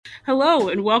Hello,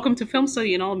 and welcome to Film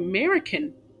Study and All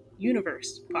American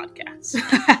Universe podcast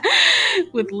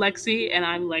with Lexi, and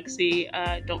I'm Lexi.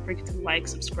 Don't forget to like,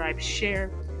 subscribe,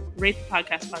 share, rate the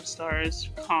podcast 5 stars,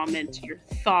 comment your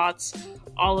thoughts,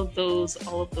 all of those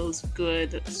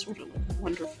good, sort of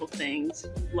wonderful things.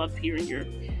 Love hearing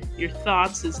your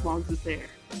thoughts as long as they're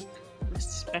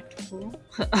respectful.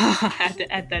 I had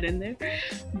to add that in there,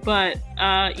 but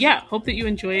yeah, hope that you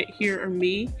enjoy it. Here are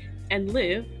me and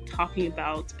Liv talking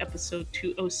about episode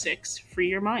 206, Free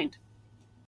Your Mind.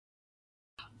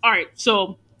 All right,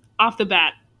 so off the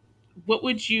bat, what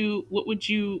would you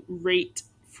rate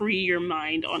Free Your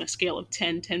Mind on a scale of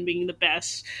 10, 10 being the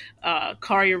best?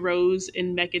 Karia Rose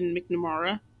and Megan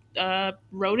McNamara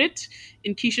wrote it,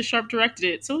 and Keisha Sharp directed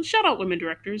it. So shout out women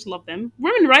directors, love them.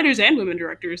 Women writers and women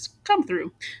directors come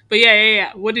through. But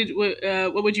yeah. What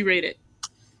would you rate it?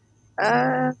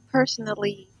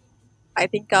 Personally, I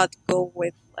think I'd go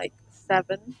with like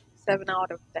 7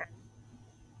 out of 10.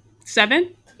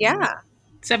 7? Yeah,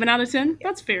 7 out of 10.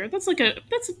 That's fair. That's like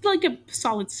a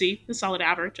solid C, a solid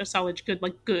average, a solid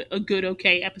good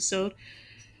okay episode.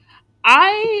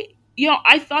 I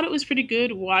thought it was pretty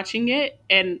good watching it,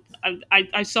 and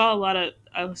I saw a lot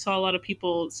of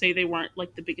people say they weren't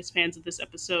like the biggest fans of this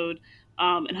episode,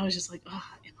 and I was just like, oh,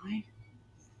 am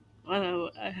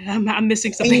I? I'm missing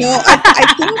you something. know,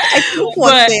 I think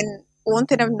But one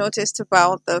thing I've noticed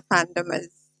about the fandom is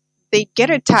they get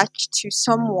attached to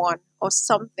someone or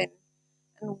something,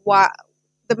 and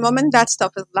the moment that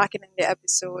stuff is lacking in the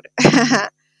episode,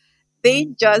 they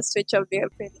just switch up their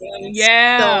opinions. So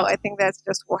yeah, I think that's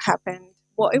just what happened.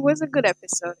 Well, it was a good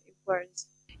episode. It was.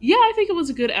 yeah, I think it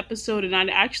was a good episode, and I'd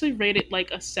actually rate it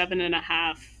like a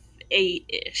 7.5, 8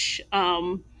 ish.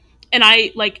 And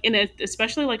I like in it,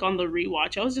 especially like on the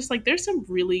rewatch, I was just like, there's some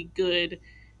really good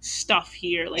stuff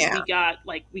here. Like Yeah,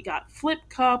 we got Flip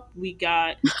Cup, we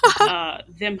got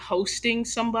them hosting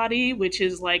somebody, which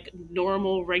is like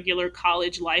normal, regular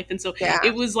college life, and so yeah,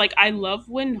 it was like I love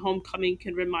when homecoming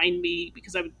can remind me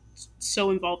because I'm so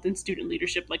involved in student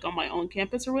leadership like on my own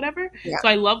campus or whatever, yeah. so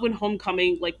I love when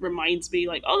homecoming like reminds me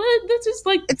like, oh, this is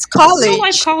like It's real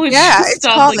life college. college Yeah, it's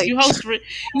stuff. Like college.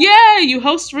 you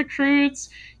host recruits,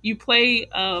 you play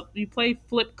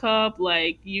Flip Cup,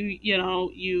 like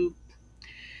you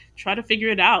try to figure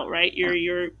it out, right?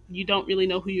 You don't really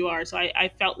know who you are. So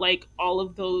I felt like all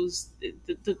of those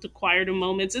the quieter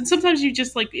moments, and sometimes you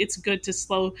just like it's good to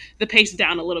slow the pace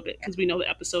down a little bit because we know the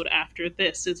episode after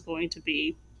this is going to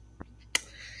be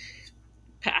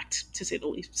packed to say the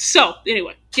least. So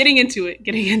anyway, getting into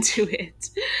it.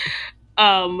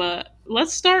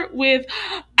 Let's start with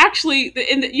actually,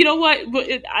 you know what?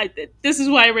 This is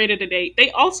why I rated it 8.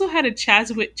 They also had a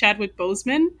Chadwick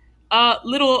Boseman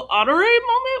little honorary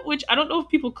moment, which I don't know if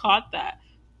people caught that,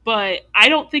 but I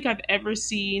don't think I've ever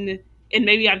seen, and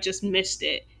maybe I've just missed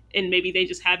it, and maybe they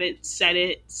just haven't set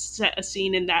a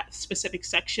scene in that specific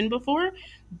section before,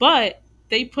 but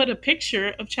they put a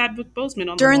picture of Chadwick Boseman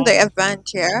on the During the wall.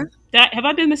 event, yeah. That have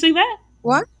I been missing that?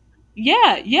 What?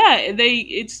 Yeah.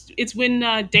 It's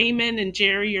when Damon and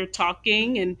Jerry are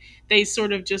talking, and they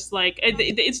sort of just like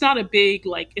it's not a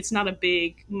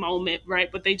big moment, right?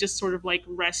 But they just sort of like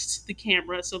rest the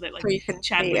camera so that So like you can see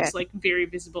Chadwick's it. like very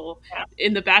visible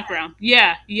in the background.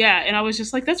 Yeah. And I was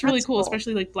just like, that's really That's cool, cool.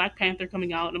 especially like Black Panther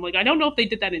coming out. And I'm like, I don't know if they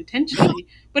did that intentionally,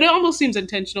 but it almost seems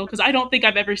intentional because I don't think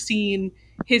I've ever seen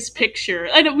his picture.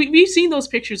 I know we've seen those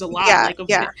pictures a lot, Yeah, like of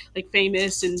yeah. like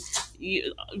famous and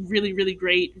really really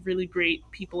great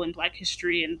people in Black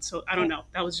history, and so I don't know,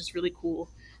 that was just really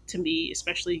cool to me,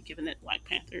 especially given that Black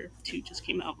Panther 2 just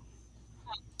came out.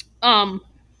 um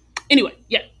anyway,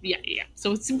 yeah,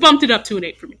 so it's bumped it up to an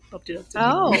 8 for me, bumped it up to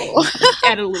an 8 for me. Oh.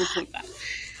 Added a little point back.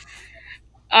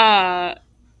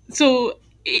 So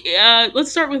let's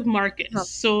start with Marcus. Oh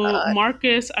So God.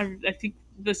 Marcus, I think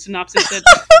the synopsis said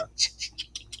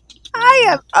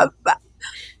I am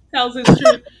tells his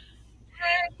truth.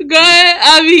 Good.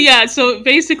 I mean, yeah. So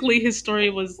basically, his story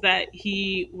was that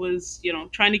he was,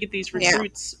 trying to get these yeah.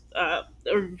 recruits,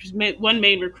 or one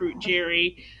main recruit,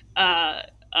 Jerry, uh,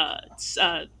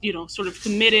 sort of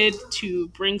committed to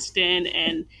Bringston,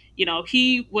 and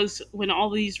he was when all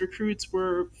these recruits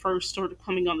were first sort of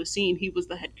coming on the scene. He was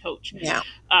the head coach, Yeah.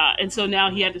 and so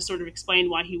now he had to sort of explain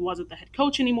why he wasn't the head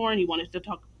coach anymore, and he wanted to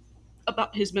talk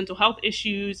about his mental health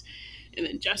issues. And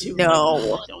then Jesse was like,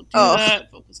 No. don't do Oh.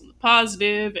 that, focus on the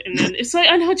positive. And then it's like,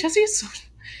 I know, Jesse is so,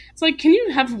 it's like, can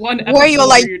you have one Where episode you're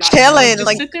like where you're not, chilling, just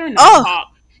like, sit there and not oh.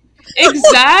 talk?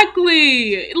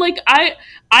 Exactly. Like,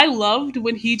 I loved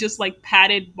when he just like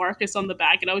patted Marcus on the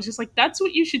back, and I was just like, that's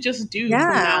what you should just do from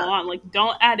now on. Like,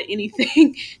 don't add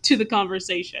anything to the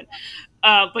conversation.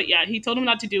 But yeah, he told him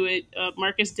not to do it.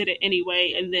 Marcus did it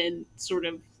anyway, and then sort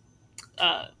of,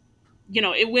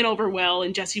 it went over well.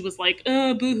 And Jesse was like,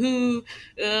 boo-hoo,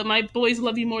 my boys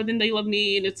love you more than they love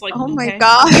me. And it's like, Oh my okay,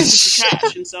 gosh. this is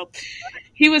trash. And so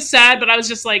he was sad, but I was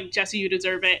just like, Jesse, you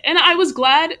deserve it. And I was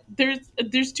glad.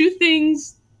 There's two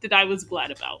things that I was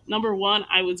glad about. Number one,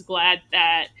 I was glad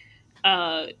that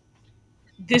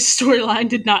this storyline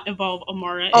did not involve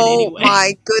Amara in any way. Oh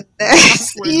my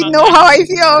goodness. You know how I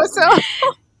feel. So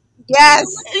yes.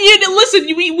 Listen,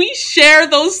 we share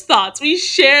those thoughts. We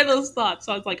share those thoughts.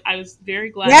 So I was like, I was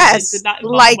very glad Yes, that it did not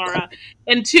involve like- Amara.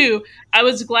 And two, I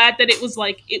was glad that it was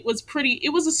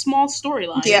a small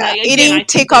storyline. Yeah, And it I didn't think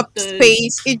take that up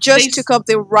space. It just space- took up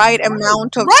the right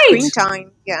amount of Right. screen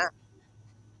time. Yeah.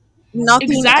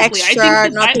 Nothing exactly. extra, I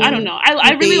think nothing I don't know.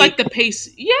 I really big. like the pace.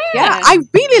 Yeah. Yeah, I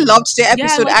really loved the I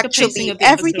episode like the pacing actually. of the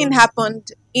Everything episode. happened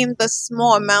in the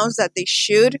small amounts that they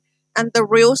should, and the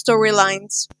real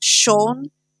storylines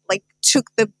shown like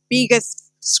took the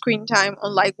biggest screen time,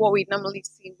 unlike what we normally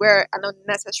see, where an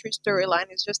unnecessary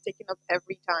storyline is just taken up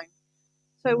every time.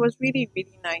 So it was really,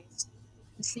 really nice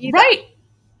to see that. Right.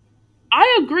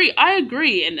 I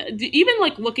agree, and even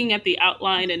like looking at the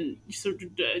outline and sort of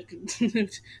a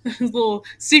little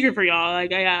secret for y'all.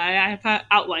 Like I have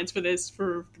outlines for this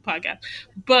for the podcast,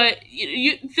 but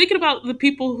you thinking about the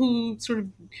people who sort of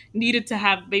needed to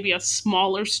have maybe a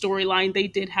smaller storyline. They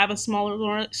did have a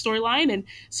smaller storyline, and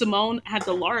Simone had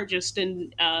the largest,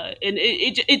 and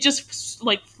it just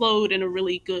like flowed in a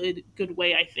really good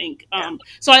way. I think.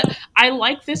 So I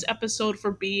like this episode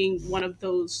for being one of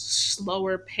those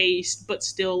slower paced, but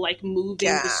still like moving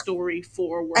Yeah. the story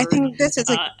forward. I think this is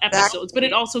episodes, but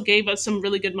it also gave us some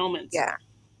really good moments. Yeah.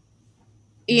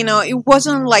 It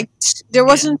wasn't like there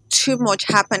wasn't too much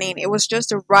happening. It was just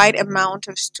the right amount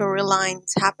of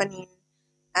storylines happening,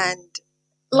 and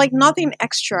like nothing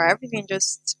extra. Everything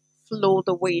just flowed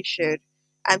the way it should,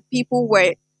 and people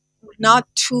were not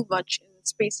too much in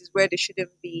spaces where they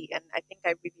shouldn't be. And I think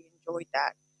I really enjoyed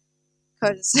that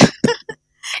because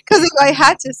if I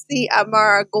had to see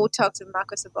Amara go talk to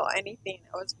Marcus about anything,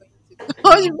 I was going to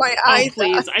close my Oh eyes.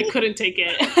 please, I couldn't take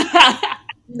it.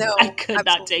 No, I could not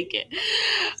absolutely. take it.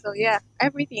 So yeah,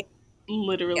 everything.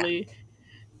 Literally.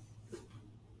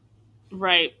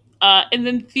 Right. And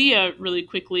then Thea, really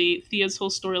quickly, Thea's whole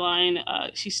storyline,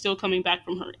 she's still coming back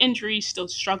from her injury, still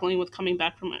struggling with coming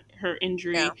back from her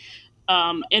injury. Yeah.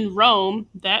 In Rome,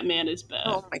 that man is bad.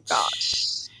 Oh my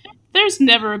gosh. There's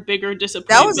never a bigger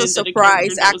disappointment That was a than surprise,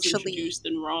 character that was actually. introduced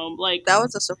in Rome. Like, That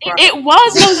was a surprise. it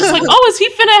was. And I was just like, oh,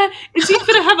 is he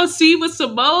finna have a scene with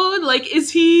Simone? Like,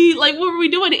 is he, like, what were we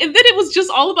doing? And then it was just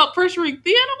all about pressuring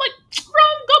Thea. And I'm like,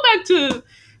 Rome, go back to,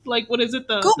 like, what is it?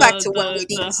 Go back to when we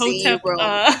didn't see Hotep, Rome.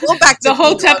 Go back to the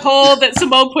Hotep hole that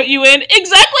Simone put you in.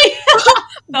 Exactly.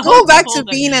 The Go Hotep back hole to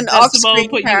being an that Simone off-screen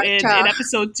put character. you in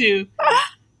episode 2.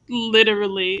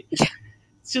 Literally.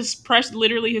 Just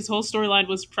literally his whole storyline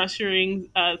was pressuring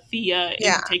Thea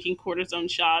into taking cortisone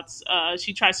shots.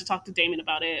 She tries to talk to Damon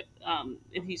about it, and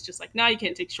he's just like, "No, you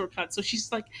can't take shortcuts." So she's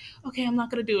like, "Okay, I'm not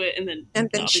gonna do it," and then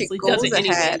she obviously goes does it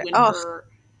anyway. ahead. When Oh, her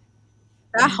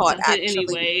that hot does it actually.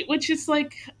 anyway, which is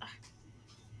like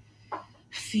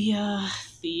Thea.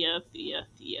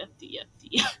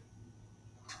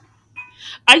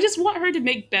 I just want her to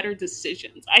make better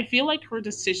decisions. I feel like her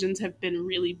decisions have been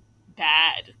really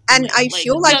bad. And I Like,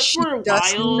 feel like just she for a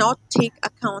does while. not take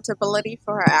accountability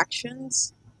for her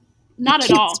actions. Not It at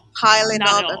keeps all. piling Not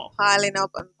up at and all. piling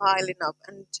up and piling up,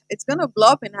 and it's gonna blow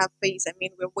up in her face. I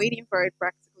mean, we're waiting for it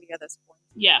practically at this point.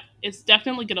 Yeah, it's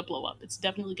definitely gonna blow up. It's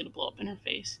definitely gonna blow up in her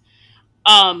face.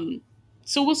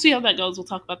 So we'll see how that goes. We'll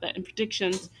talk about that in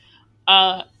predictions.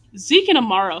 Zeke and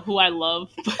Amara, who I love,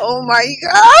 Oh my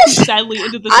gosh! sadly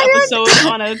ended this I episode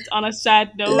on a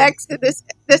sad note. Lex, this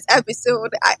episode,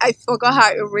 I forgot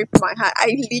how it ripped my heart.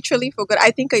 I literally forgot.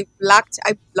 I think I blocked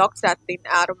that thing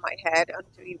out of my head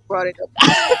until you brought it up.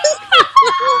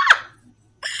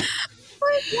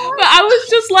 But I was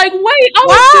just like, wait,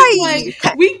 Why?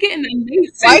 like, we getting a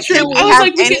Nate Why centric. can't we I was have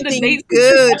like, we getting a anything Nate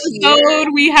good centric episode.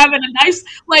 here? We having a nice,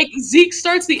 like, Zeke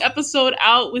starts the episode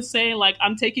out with saying, like,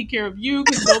 I'm taking care of you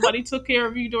because nobody took care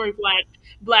of you during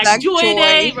Black Joy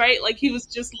Day, right? Like, he was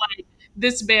just like,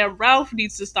 this man Ralph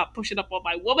needs to stop pushing up on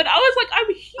my woman. I was like, I'm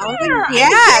I was here. like, I'm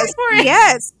yes, here for it.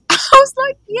 yes. I was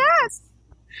like, yes.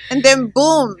 And then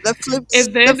boom, And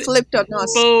the then flipped on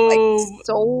us like boom,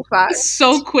 so fast.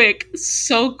 so quick,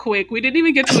 so quick. We didn't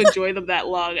even get to enjoy them that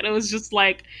long, and it was just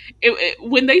like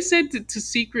when they said to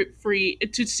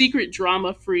secret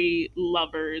drama free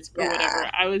lovers or Yeah.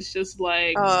 whatever. I was just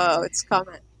like, Oh, it's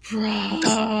coming.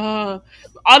 bruh.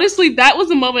 Honestly, that was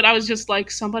the moment I was just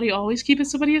like, somebody always keeping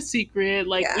somebody a secret.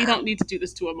 Like, we Yeah. don't need to do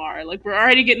this to Amar. Like, we're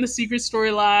already getting the secret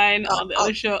storyline on the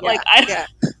other show. Yeah. Like, I Yeah.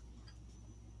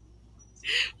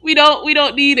 we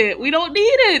don't need it. We don't need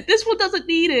it. This one doesn't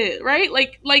need it, right?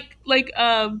 Like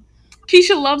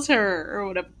Keisha loves her or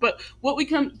whatever. But what we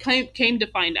came to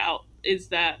find out is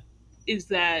that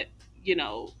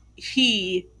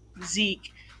he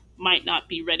Zeke might not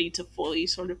be ready to fully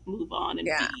sort of move on and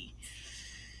Yeah. be.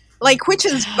 Like, which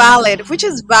is valid. Which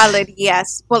is valid,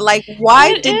 yes. But like, why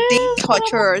It did they is,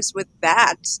 torture us with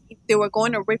that? If they were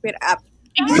going to rip it up,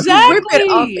 rip it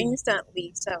off exactly.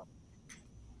 instantly. So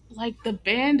Like the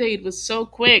band-aid was so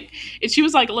quick, and she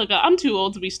was like, look, I'm too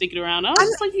old to be sticking around. I was and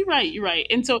just like, you're right.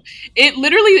 And so it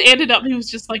literally ended up, he was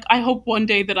just like, I hope one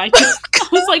day that I can. I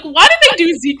was like, why did they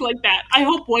do Zeke like that? I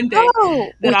hope one day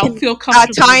oh, that we I'll can. feel Our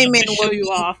comfortable enough timing to show will you be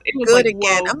off. It was good like,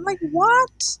 again. whoa. I'm like,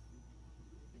 what?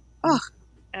 Oh,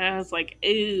 And I was like,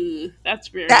 ew, that's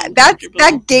very that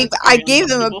uncomfortable. gave That's I very gave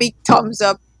them a uncomfortable. big thumbs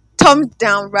up, thumbs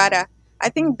down rather. I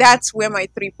think that's where my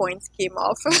 3 points came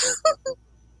off.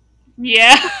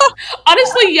 Yeah.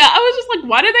 Honestly, yeah. I was just like,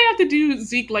 why did they have to do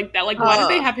Zeke like that? Like, why did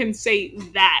they uh, have him say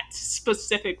that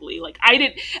specifically? Like,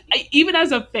 even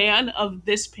as a fan of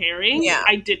this pairing, yeah,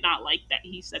 I did not like that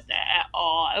he said that at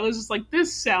all. I was just like,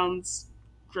 this sounds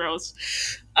gross.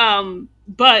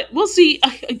 But we'll see.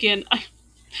 Again,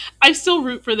 I still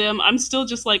root for them. I'm still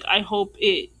just like, I hope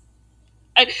it.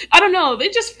 I don't know. They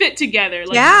just fit together.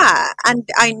 Like, yeah. And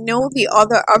I know the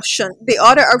other option. The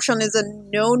other option is a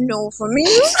no for me.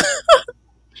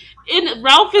 and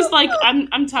Ralph is like,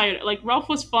 I'm tired. Like, Ralph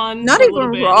was fun Not for a little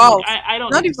even bit. And I'm like, Rolf. I don't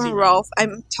Not need to even see Ralph. Rolf.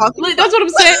 I'm talking Like, about that's what I'm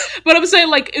saying. But I'm saying,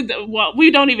 like, well, we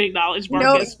don't even acknowledge no.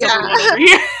 Marcus, number one, Yeah, over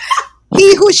here.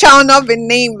 he who shall not be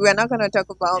named. We're not gonna talk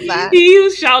about that. He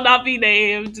who shall not be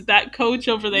named, that coach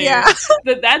over Yeah.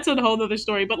 there. That's a whole other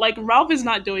story. But, like, Ralph is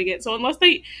not doing it. So unless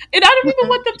they... And I don't even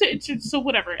want them to... So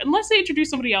whatever. Unless they introduce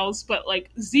somebody else. But, like,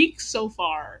 Zeke so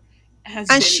far has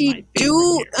And been my favorite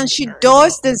pairing she with her.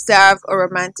 does So, deserve a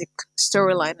romantic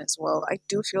storyline as well. I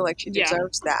do feel like she yeah.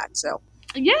 deserves that. So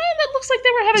Yeah, that looks like they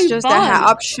were it's having just that her fun.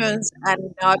 options are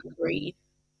not great.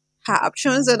 Her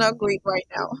options are not great right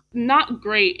now. Not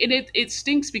great. And it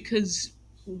stinks because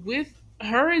with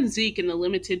her and Zeke in the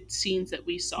limited scenes that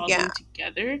we saw Yeah, them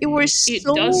together, it was it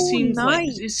so does seem like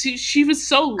nice, she was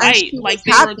so and light. she was Like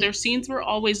happy. their scenes were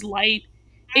always light,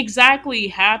 exactly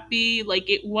happy. Like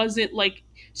it wasn't like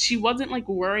she wasn't like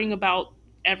worrying about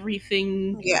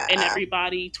everything Yeah, and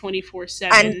everybody 24/7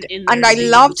 and in and their I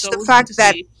scenes. loved So the it was good fact to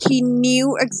that see. he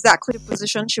knew exactly the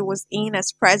position she was in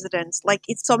as president. Like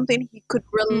it's something he could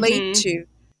relate Hmm. to.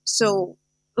 So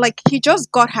like he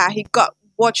just got her. He got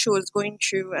what she was going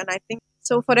through, and I think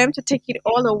so for them to take it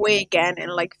all away again in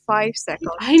like I 5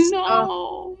 seconds.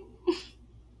 know.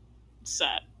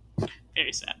 Sad.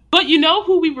 Very sad. But you know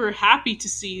who we were happy to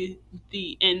see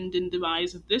the end and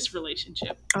demise of this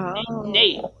relationship?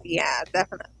 Nate. Oh yeah,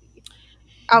 definitely.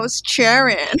 I was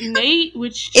cheering, Nate,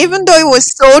 which even though it was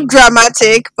so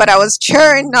dramatic, but I was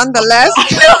cheering nonetheless.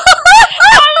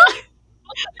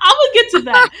 I will get to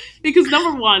that because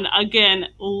number one, again,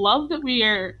 love that we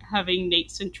are having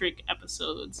Nate centric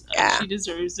episodes. Yeah, She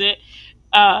deserves it.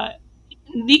 Uh,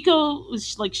 Nico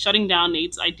was like shutting down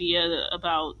Nate's idea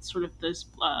about sort of this.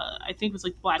 I think it was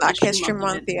like Black Black History History Month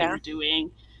Month. event that they Yeah, were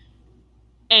doing,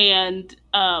 and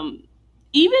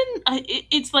even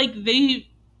it's like they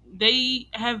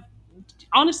have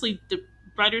honestly the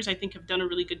writers I think have done a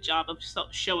really good job of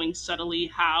showing subtly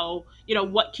how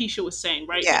what Keisha was saying,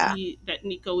 right? yeah, That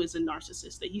Nico is a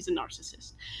narcissist, that he's a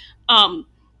narcissist, um,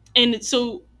 and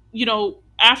so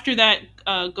after that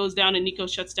goes down and Nico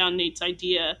shuts down Nate's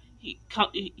idea.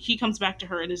 He comes back to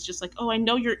her and is just like, oh, I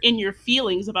know you're in your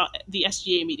feelings about the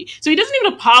SGA meeting. So he doesn't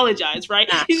even apologize, right?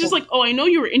 He's just exactly. like, oh, I know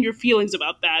you were in your feelings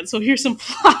about that. So here's some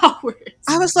flowers.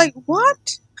 I was like,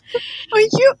 what? Are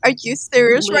you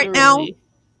serious right now?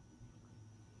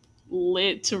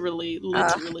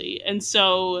 Literally. And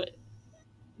so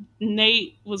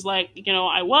Nate was like,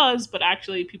 I was, but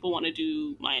actually people want to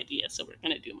do my idea, so we're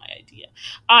going to do my idea.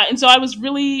 And so I was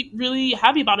really, really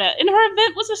happy about it. And her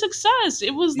event was a success.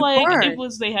 It was You were.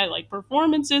 they had like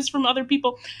performances from other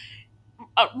people.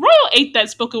 Royal ate that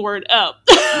spoken word up.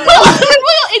 Royal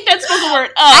ate that spoken word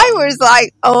up. I was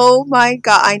like, oh my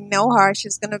god, I know her.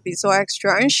 She's gonna be so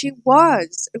extra, and she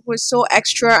was. It was so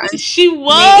extra, and She Nate.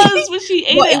 was when she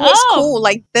ate But it it was up. cool.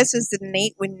 Like this is the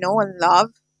Nate we know and love.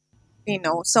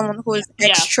 Someone who is Yeah.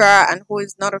 extra and who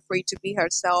is not afraid to be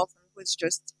herself, and who is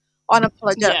just Yes.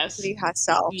 unapologetically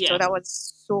herself. So Yeah. that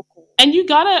was so cool. And you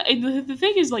gotta. And the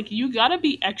thing is, like, you gotta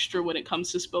be extra when it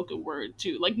comes to spoken word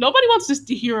too. Like, nobody wants just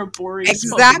to hear a boring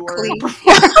spoken word Exactly.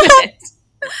 performance.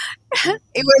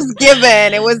 It was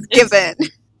given. It was It's given.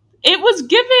 It was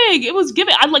giving. It was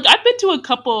giving. I've been to a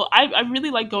couple. I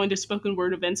really like going to spoken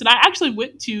word events, and I actually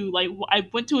I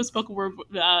went to a spoken word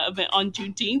event on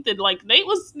Juneteenth, and like Nate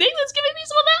was giving me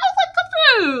some of that. I was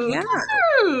like, Yeah. come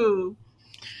through.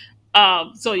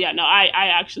 So yeah, no, I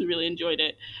actually really enjoyed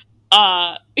it.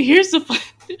 Here's the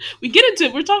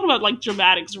we're talking about like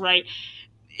dramatics, right?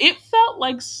 It felt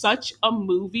like such a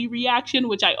movie reaction,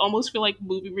 which I almost feel like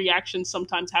movie reactions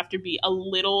sometimes have to be a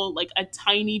little, like a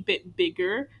tiny bit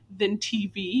bigger than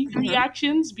TV Hmm.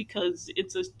 reactions because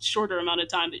it's a shorter amount of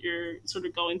time that you're sort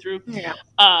of going through, Yeah.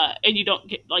 and you don't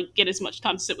get as much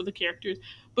time to sit with the characters.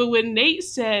 But when Nate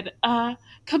said,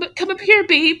 come up here,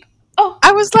 babe. Oh,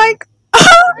 I was like,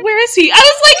 where is he? I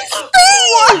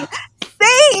was like,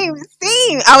 same, what?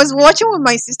 same. I was watching with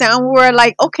my sister, and we were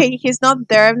like, okay, he's not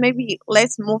there. Maybe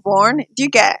let's move on. Do you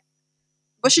get?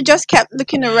 But she just kept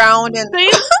looking around, and They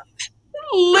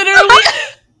literally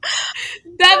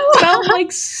that felt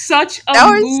like such a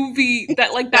that was movie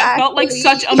that felt like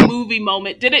such exactly a movie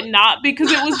moment, did it not?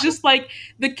 Because it was just like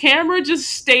the camera just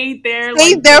stayed there,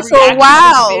 stayed like the there for a reaction was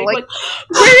while. big, Like,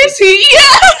 like, where is he?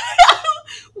 Yeah.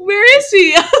 Where is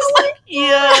he? I was like,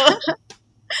 yeah.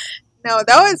 no,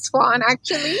 that was fun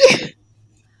actually.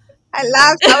 I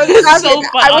laughed. I was It was laughing. so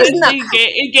fun. I was not. Honestly,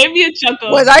 it gave me a chuckle.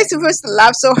 Was I supposed to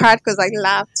laugh so hard? Because I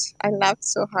laughed. I laughed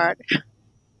so hard.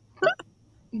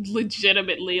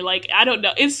 Legitimately, like, I don't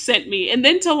know, it sent me. And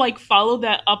then to like follow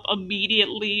that up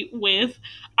immediately with,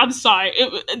 I'm sorry,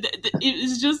 it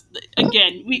was just,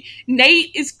 again, we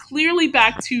Nate is clearly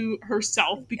back to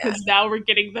herself Yeah. because now we're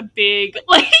getting the big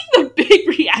like the big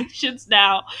reactions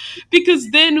now,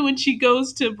 because then when she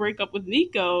goes to break up with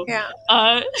Nico,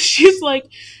 Yeah. she's like,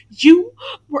 you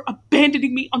were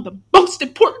abandoning me on the most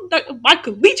important night of my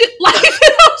collegiate life.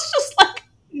 And I was just like,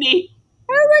 Nate,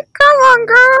 I was like, come on,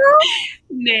 girl.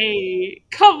 Nay,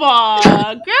 come on,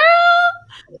 girl.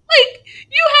 Like,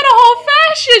 you had a whole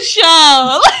fashion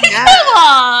show. Like, Yeah. come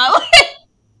on.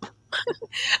 Like,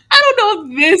 I don't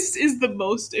know if this is the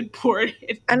most important.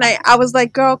 And I was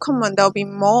like, girl, come on. There'll be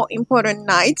more important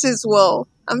nights as well.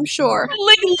 I'm sure.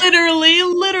 Like,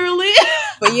 literally.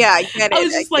 But yeah, I get I it.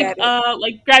 was I just get it.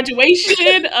 like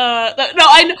graduation. No,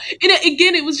 I know. And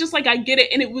again, it was just like I get it,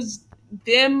 and it was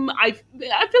them. I feel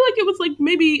like it was like,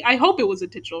 maybe, I hope it was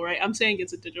intentional, right? I'm saying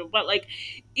it's intentional, but like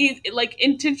like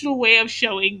intentional way of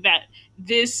showing that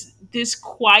this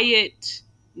quiet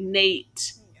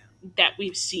Nate that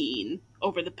we've seen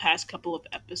over the past couple of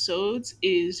episodes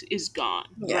is gone,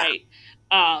 Yeah. right?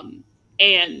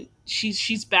 And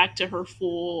she's back to her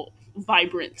full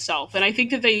vibrant self, and I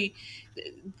think that the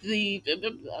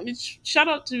I mean, shout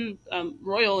out to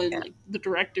Royal and Yeah. like the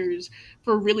directors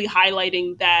for really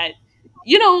highlighting that.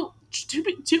 To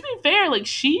be fair, like,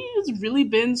 she's really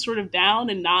been sort of down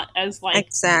and not as like,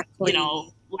 Exactly.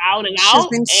 loud and She's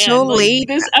out, been so and like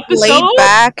this laid episode,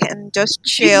 back and just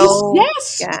she was, chill.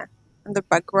 yes, Yeah. In the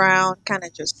background, kind of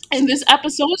in just. this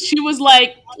episode she was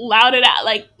like loud and out,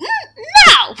 like,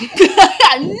 no,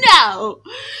 no.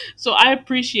 So I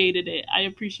appreciated it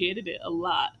a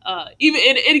lot. Even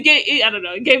it gave I don't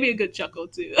know, it gave me a good chuckle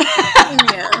too.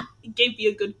 Yeah. It gave me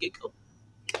a good giggle.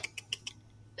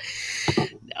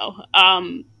 No.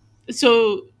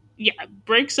 So yeah,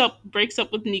 breaks up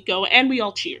with Nico, and we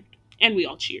all cheered.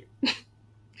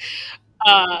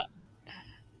 Uh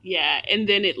yeah, and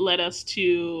then it led us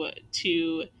to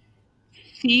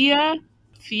Thea,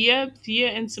 Thea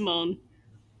and Simone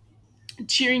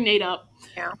cheering Nate up,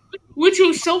 Yeah. which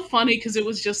was so funny because it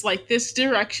was just like this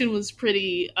direction was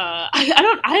pretty.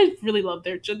 I really love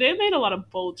they made a lot of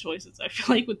bold choices. I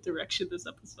feel like with direction this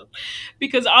episode,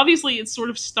 because obviously it sort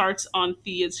of starts on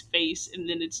Thea's face and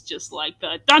then it's just like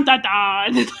the dun dun dun,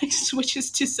 and then like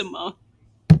switches to Simone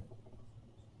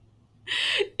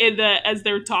in the as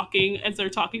they're talking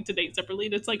to Nate separately,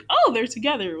 and it's like, oh, they're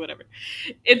together or whatever.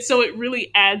 And so it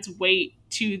really adds weight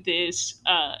to this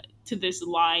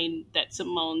line that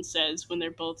Simone says when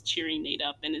they're both cheering Nate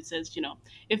up, and it says,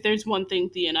 if there's one thing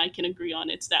Thea and I can agree on,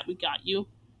 it's that we got you.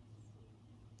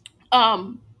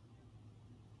 Um,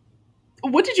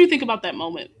 what did you think about that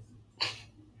moment?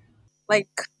 Like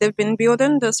they've been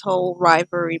building this whole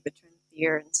rivalry between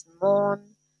Thea and Simone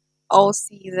all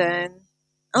season.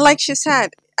 And like she said,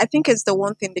 I think it's the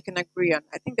one thing they can agree on.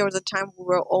 I think there was a time we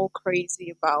were all crazy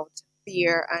about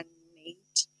Thea and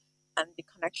Nate and the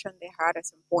connection they had at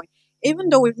some point. Even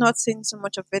though we've not seen so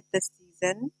much of it this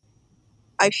season,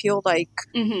 I feel like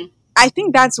Mm-hmm. I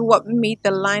think that's what made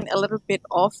the line a little bit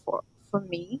off for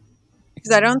me.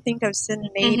 Because I don't think I've seen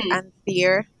Nate Mm-hmm. and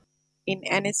Thea in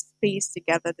any space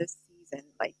together this season,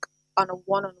 like on a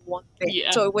one-on-one thing.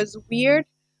 Yeah. So it was weird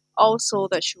also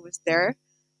that she was there,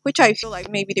 which I feel like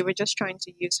maybe they were just trying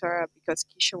to use her because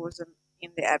Keisha wasn't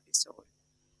in the episode.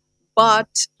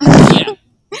 But Yeah.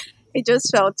 it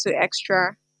just felt too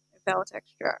extra. It felt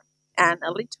extra and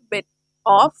a little bit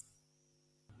off.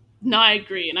 No, I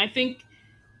agree, and I think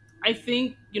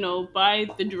by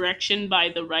the direction, by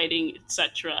the writing,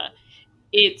 etc.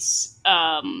 It's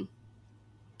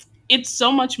it's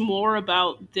so much more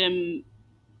about them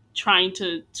trying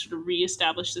to sort of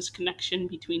reestablish this connection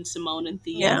between Simone and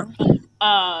Thea, Yeah.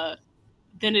 uh,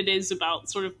 than it is about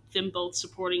sort of them both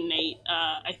supporting Nate.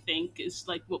 I think is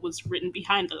like what was written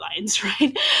behind the lines,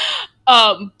 right?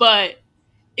 But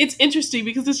it's interesting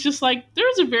because it's just like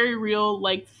there's a very real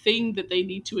like thing that they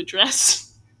need to address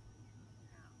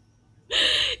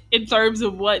in terms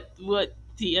of what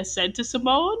Thea said to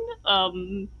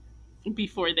Simone,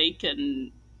 before they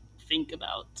can think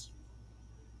about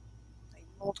Like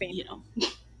moving. you know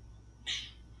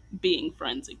being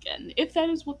friends again, if that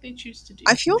is what they choose to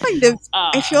I do. feel like they've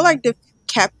I Uh, feel like they've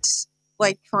kept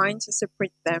like trying to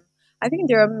separate them. I think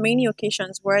there are many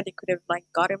occasions where they could have like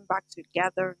gotten back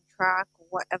together on track or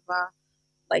whatever,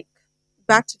 like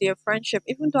back to their friendship.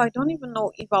 Even though I don't even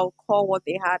know if I'll call what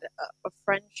they had a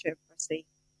friendship per se.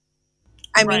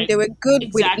 I mean, right, they were good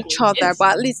with each exactly. other, It's but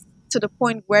at least to the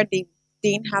point where they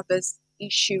didn't have this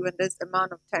issue and this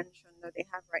amount of tension that they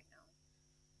have right now.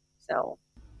 So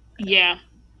I don't yeah,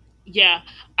 yeah.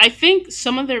 I think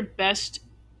some of their best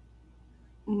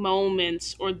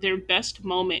moments, or their best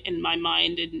moment in my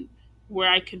mind, and where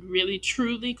I could really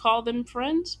truly call them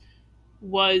friends,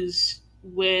 was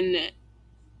when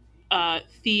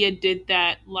Thea did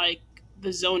that, like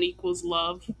the zone equals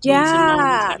love know. when Simone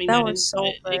was Yeah, having that that was so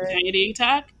good. anxiety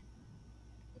attack,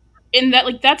 and that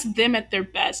like that's them at their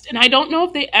best. And I don't know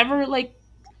if they ever like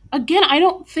again. I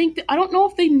don't know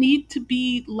if they need to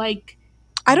be like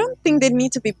I don't think they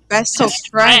need to be best of best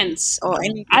friends. friends or I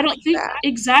anything don't like think that. But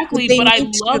exactly, they but I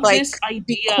need to love like this be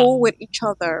idea. cool with each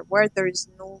other where there is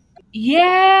no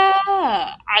Yeah,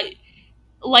 I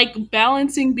like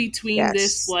balancing between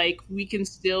this, yes. like we can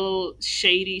still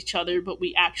shade each other but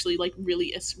we actually like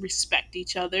really respect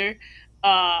each other,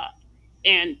 uh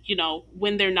and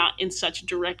when they're not in such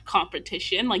direct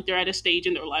competition, like they're at a stage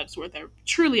in their lives where they're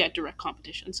truly at direct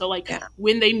competition. So like Yeah.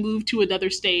 when they move to another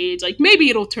stage, like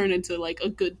maybe it'll turn into like a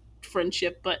good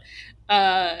friendship, but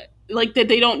uh like that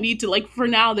they don't need to, like for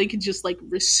now they could just like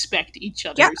respect each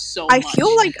Yeah. other so much, I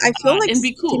feel like and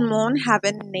be cool. Simone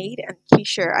having Nate and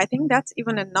Keisha, I think that's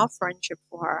even enough friendship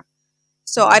for her.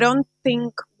 So I don't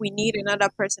think we need another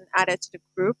person added to the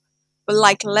group. But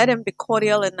like let them be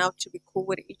cordial enough to be cool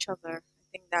with each other. I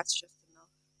think that's just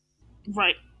enough.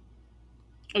 Right.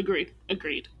 Agreed.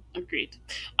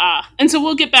 And so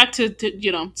we'll get back to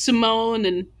Simone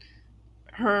and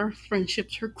her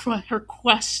friendships, her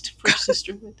quest for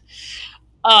sisterhood.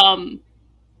 Um,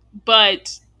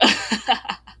 but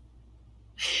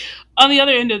on the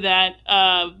other end of that,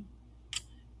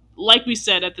 like we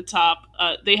said at the top,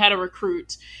 they had a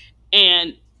recruit,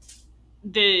 and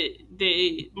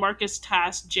the Marcus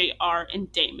tasked Jr.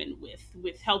 and Damon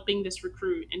with helping this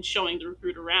recruit and showing the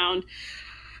recruit around.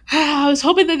 I was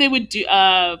hoping that they would do.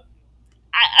 I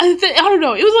don't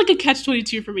know. It was like a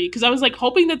catch-22 for me because I was like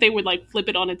hoping that they would like flip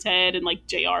it on its head and like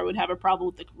Jr. would have a problem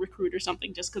with the recruit or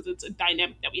something, just because it's a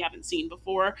dynamic that we haven't seen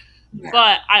before. Yeah.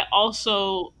 But I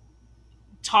also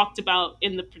talked about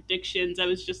in the predictions, I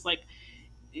was just like,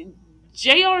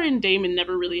 JR and Damon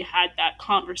never really had that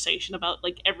conversation about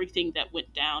like everything that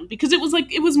went down, because it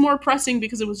was more pressing,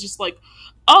 because it was just like,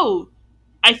 oh,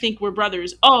 I think we're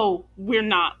brothers. Oh, we're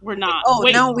not. Oh,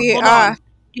 now Wait, we hold are. on.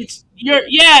 It's you're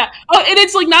yeah. Oh, and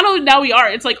it's like not only now we are,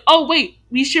 it's like, oh wait,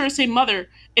 we share the same mother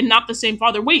and not the same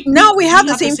father. Wait, Now we have we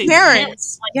the have the same same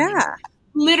parents. parents. Like Yeah.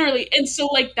 literally. And so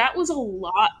like that was a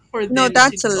lot for No, them to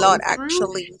that's a go lot through.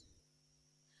 actually.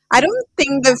 I don't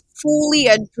think they fully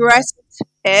addressed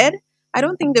it. I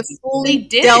don't think they They fully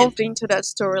didn't. delved into that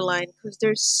storyline because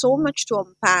there's so much to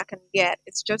unpack and get.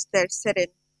 It's just they're sitting,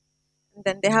 and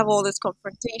then they have all this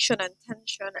confrontation and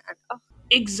tension, and oh,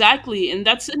 Exactly. And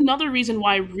that's another reason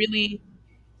why I really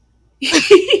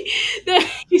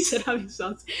He said how he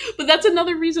sounds, but that's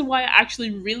another reason why I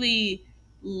actually really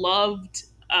loved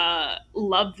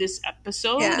this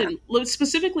episode, Yeah, and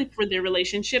specifically for their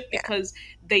relationship, yeah. because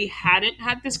they hadn't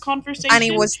had this And it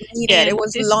conversation, was needed. It and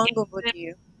was this long gave them,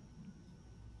 overdue.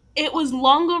 it was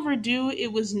long overdue,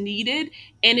 it was needed,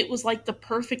 and it was like the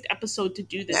perfect episode to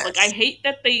do this. Like, I Yes. hate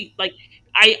that they like,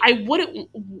 I wouldn't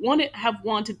want it have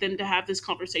wanted them to have this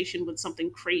conversation when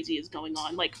something crazy is going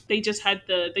on. Like, they just had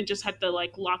the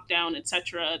like lockdown,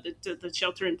 etc., the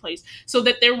shelter in place, so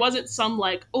that there wasn't some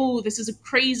like, oh, this is a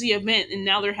crazy event and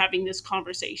now they're having this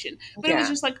conversation. But it was Yeah.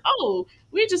 just like, oh,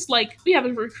 we're just like, we have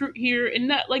a recruit here, and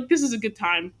that, like, this is a good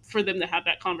time for them to have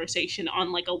that conversation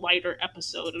on like a lighter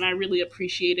episode, and I really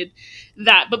appreciated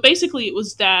that. But basically it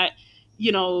was that,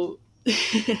 you know,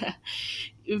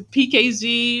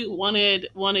 PKZ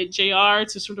wanted JR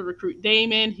to sort of recruit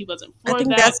Damon. He wasn't I for think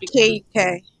that that's because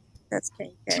KK. That's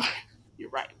KK. you're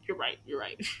right.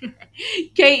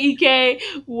 KEK Yeah.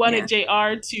 wanted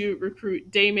JR to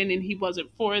recruit Damon, and he wasn't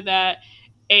for that.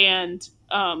 And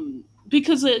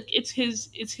because it's his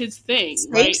thing,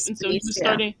 Safe right? And so he space. was Yeah.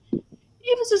 starting,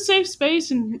 it was a safe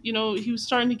space, and he was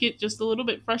starting to get just a little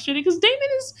bit frustrated because Damon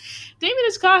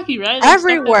is cocky, right? Like, stop that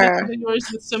bitch Everywhere. of yours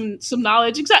with some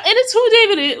knowledge, exactly, and it's who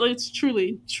David is. Like, it's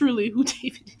truly who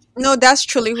David is. No, that's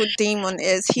truly who Damon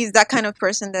is. He's that kind of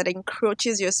person that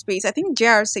encroaches your space. I think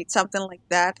JR said something like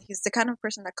that. He's the kind of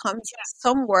person that comes Yeah,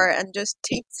 somewhere and just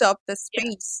takes up the yeah.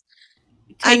 space.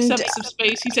 It takes And up some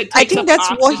space. He said I takes think up that's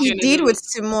what he oxygen in did the. with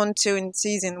Simone too in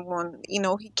season one.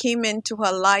 He came into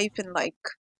her life and like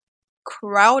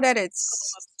crowded it.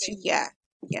 Yeah,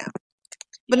 yeah,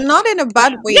 but Yeah, not in a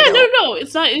bad yeah, way yeah. No, though. no,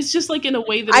 it's not. It's just like in a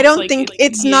way that I it's don't like think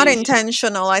it's it's not being.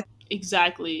 intentional. I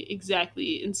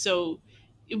Exactly. And so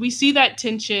we see that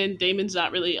tension. Damon's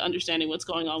not really understanding what's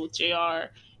going on with JR.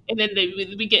 And then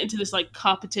we get into this like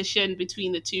competition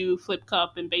between the two, Flip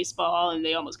Cup and baseball, and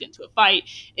they almost get into a fight.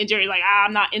 And Jerry's like,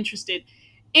 I'm not interested.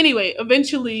 Anyway,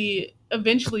 eventually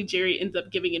Jerry ends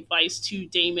up giving advice to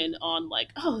Damon on like,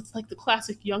 oh, it's like the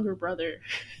classic younger brother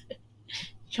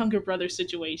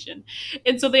situation.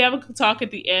 And so they have a talk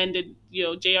at the end, and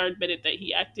JR admitted that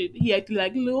he acted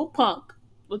like a little punk,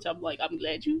 which I'm like, I'm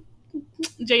glad you,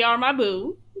 JR, my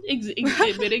boo,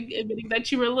 admitting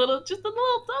that you were just a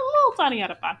little tiny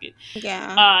out of pocket.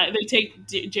 yeah. They take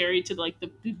Jerry to like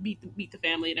the meet the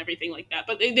family and everything like that.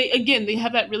 But they again, they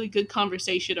have that really good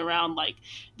conversation around like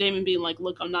Damon being like,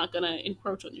 "Look, I'm not gonna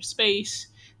encroach on your space.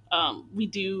 We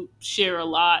do share a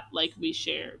lot. Like, we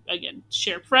share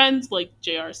friends. Like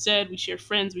JR said, we share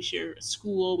friends. We share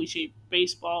school. We share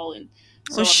baseball, and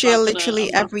We so I'm share not gonna literally I'm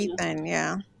not gonna everything.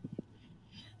 Yeah.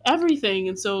 everything.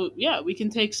 And so, yeah, we can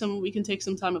take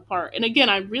some time apart. And again,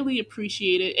 I really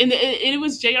appreciate it. And it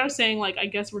was JR saying like, I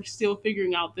guess we're still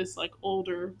figuring out this like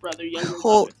older brother younger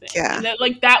Whole brother thing, yeah. and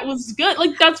that was good.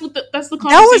 Like, that's the That was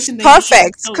conversation they needed.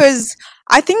 perfect So because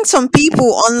I think some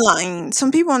people on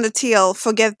the TL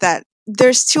forget that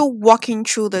they're still walking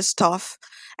through the stuff.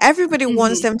 Everybody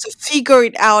wants mhm, them to figure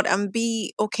it out and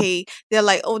be okay. They're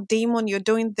like, "Oh, Damon, you're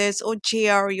doing this. Oh,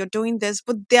 JR, you're doing this,"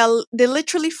 but they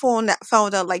literally found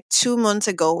out like 2 months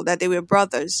ago that they were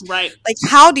brothers. right. Like,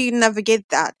 how do you navigate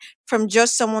that from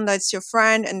just someone that's your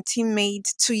friend and teammate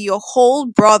to your whole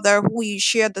brother who you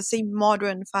share the same mother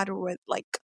and father with?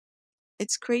 Like,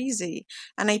 it's crazy.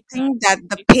 And I think that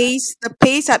Exactly. the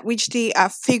pace at which they are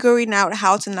figuring out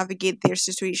how to navigate their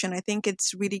situation, I think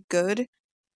it's really good.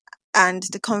 And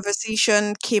the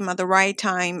conversation came at the right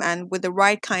time and with the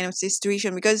right kind of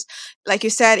situation because, like you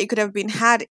said, it could have been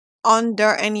had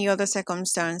under any other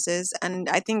circumstances. And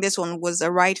I think this one was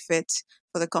a right fit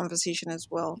for the conversation as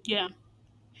well. Yeah.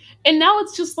 And now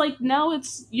it's just like, now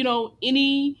it's,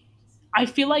 any, I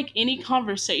feel like any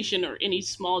conversation or any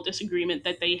small disagreement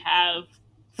that they have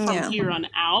from Yeah. here on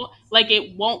out, like,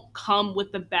 it won't come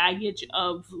with the baggage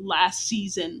of last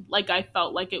season, like I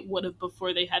felt like it would have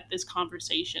before they had this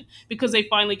conversation, because they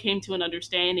finally came to an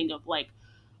understanding of like,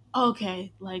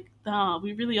 okay, like, nah,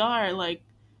 we really are like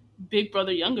big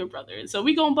brother, younger brother. And so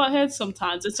we go and butt heads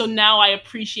sometimes. And so now I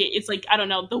appreciate, it's like, I don't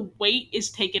know, the weight is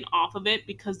taken off of it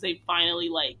because they finally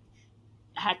like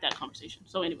had that conversation.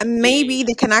 So anyway, And yeah, yeah, maybe yeah.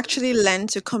 they can actually learn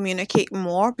to communicate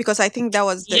more because I think that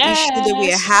was the issue that we are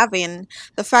Yes, having.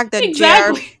 The fact that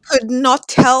JR exactly. could not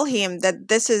tell him that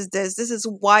this is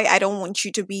why I don't want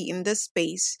you to be in this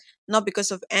space, not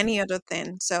because of any other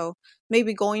thing. So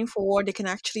maybe going forward, they can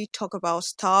actually talk about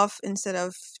stuff instead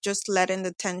of just letting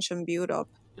the tension build up.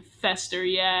 Fester,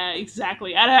 yeah,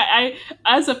 exactly.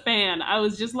 As a fan, I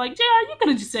was just like, yeah, you could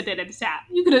have just said that at the top.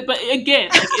 You could have, but again,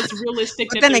 like, it's realistic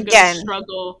But that then they're gonna again,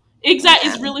 struggle. Exactly,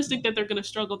 Yeah. it's realistic that they're going to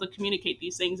struggle to communicate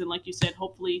these things, and like you said,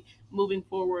 hopefully moving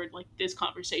forward, like this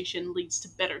conversation leads to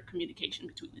better communication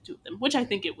between the two of them, which I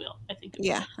think it will. I think it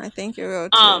Yeah, will. I think you will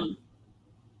too. Um,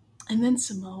 and then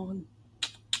Simone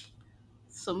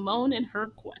and her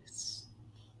quest.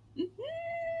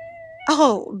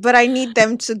 Oh, but I need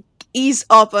them to ease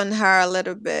up on her a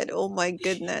little bit. Oh my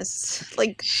goodness.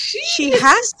 Like, She she is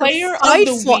has to player of fight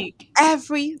the for week.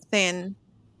 everything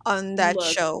on that Look,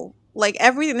 show. Like,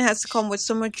 everything has to come with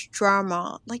so much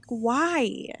drama. Like,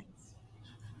 why?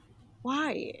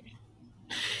 Why?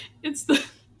 it's the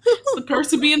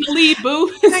curse of being the lead,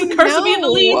 boo. It's I the curse of being the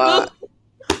lead, know. boo.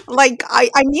 Like, I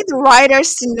need the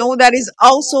writers to know that is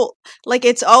also, like,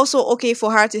 it's also okay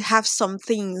for her to have some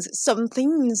things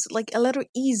like a little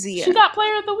She easier. got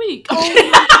player of the week. Oh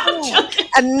my I'm god. joking.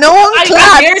 And no one I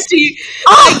clapped. I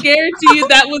Oh, guarantee you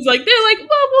that was like they're like,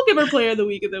 well, we'll give her player of the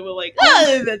week, and then we're like,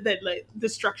 then like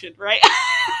destruction, right?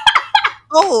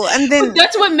 oh, and But then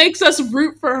that's what makes us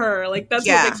root for her. Like that's what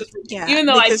yeah, makes us root. yeah, Even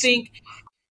though I because think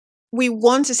we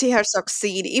want to see her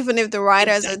succeed, even if the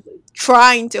writers are exactly.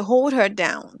 trying to hold her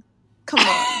down. Come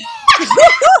on.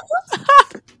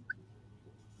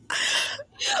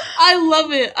 I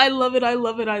love it. I love it. I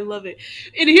love it. I love it.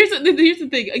 And here's the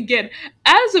thing. Again,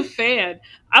 as a fan,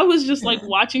 I was just like Mm.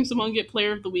 watching someone get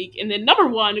Player of the Week, and then number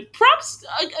one, props.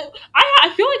 I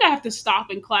feel like I have to stop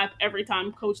and clap every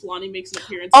time Coach Lonnie makes an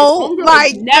appearance because Oh Homegirl is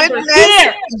my never goodness.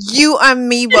 here. You and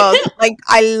me both. Like,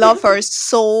 I love her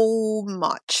so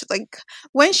much. Like,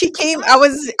 when she came, I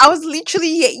was literally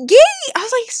yay. I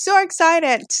was like so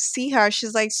excited to see her.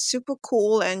 She's like super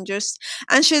cool and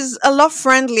she's a lot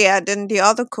friendlier than the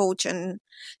other coach, and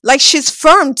like she's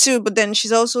firm too, but then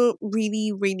she's also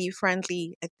really, really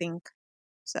friendly, I think.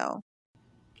 So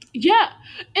Yeah,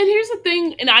 and here's the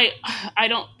thing, and I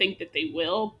don't think that they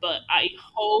will, but I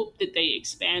hope that they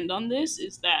expand on this.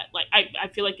 Is that like I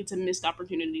feel like it's a missed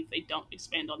opportunity if they don't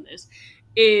expand on this.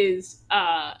 Is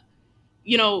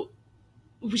you know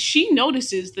she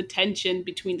notices the tension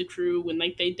between the crew when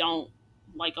like they don't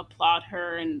like applaud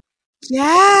her, and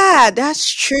yeah, that's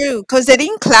true. Because they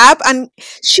didn't clap and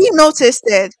she noticed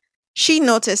it. She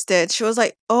noticed it. She was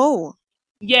like, oh,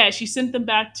 yeah, she sent them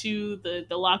back to the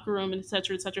locker room and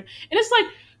etc. etc. And it's like,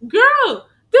 girl,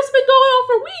 this been going on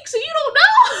for weeks and you don't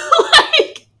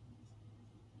know.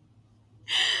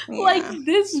 Like yeah.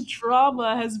 this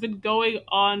drama has been going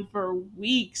on for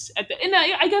weeks at the and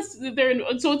I guess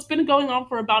so it's been going on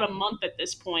for about a month at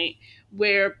this point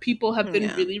where people have been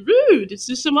Yeah. really rude. It's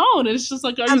just Simone, and it's just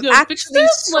like, are you I'm gonna fix actually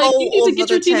this? Like you so need to over get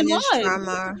your the team in tennis line.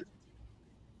 drama.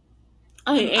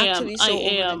 I I'm am. actually I so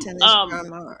over the am. tennis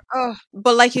drama. Oh,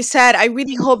 but like you said, I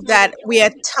really hope that we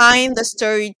are tying the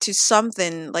story to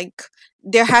something. Like,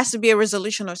 there has to be a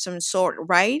resolution of some sort,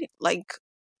 right? Like,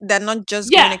 they're not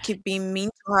just going Yeah, to keep being mean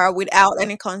to her without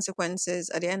any consequences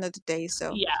at the end of the day.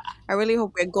 So yeah. I really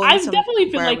hope we're going I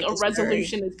definitely feel somewhere like with a the story.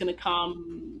 resolution is going to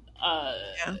come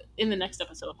Yeah. in the next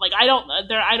episode. Like I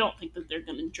don't think that they're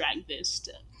going to drag this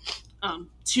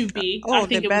to be. I Oh,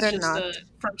 they think it was better just not. the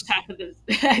first half of the.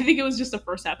 I think it was just the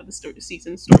first half of the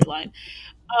season storyline.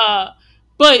 Uh,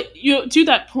 but to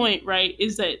that point, right,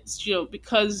 is that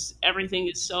because everything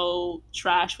is so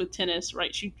trash with tennis,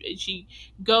 right? She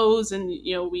goes and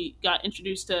we got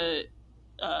introduced to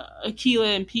Aquila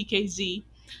and PKZ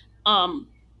um,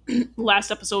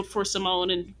 last episode for Simone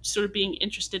and sort of being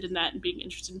interested in that and being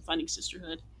interested in finding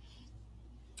sisterhood.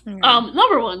 Yeah.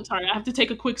 Number one, sorry, I have to take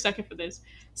a quick second for this.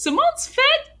 Simone's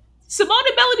fit, Simone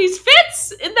and Melody's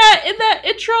fits in that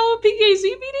intro PKZ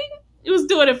meeting. It was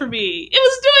doing it for me. It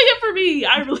was doing it for me.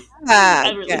 I really,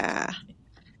 Yeah.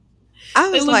 I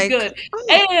they was look like, good.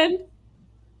 oh. And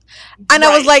And I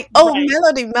was right, like, oh, right.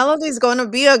 Melody's gonna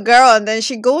be a girl. And then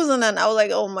she goes on, and I was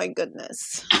like, oh my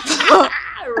goodness.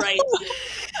 Right.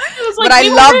 It was But like I we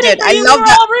were loved rooting it. for I you. We loved were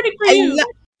that. all rooting for I, you.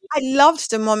 lo- I loved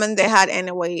the moment they had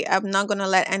anyway. I'm not gonna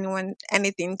let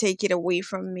anything take it away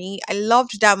from me. I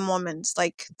loved that moment.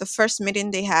 Like the first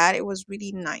meeting they had, it was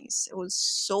really nice. It was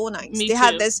so nice. Me They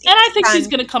had too. this And I think she's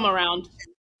instant. gonna come around.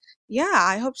 Yeah,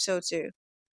 I hope so too.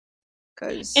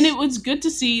 And it Because was good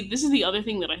to see. This is the other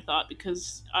thing that I thought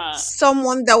because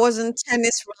someone that wasn't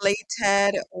tennis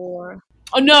related or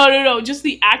oh no, just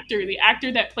the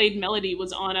actor that played Melody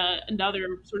was on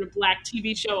another sort of black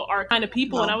TV show, Our Kind of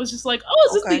People, and I no. was just like, oh,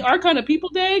 is this the Okay. Our Kind of People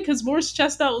day? Because Morris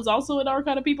Chestnut was also in Our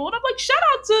Kind of People, and I'm like, shout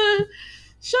out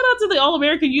to the All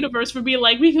American Universe for being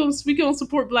like, we can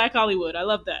support Black Hollywood. I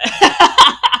love that.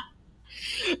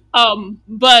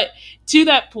 But to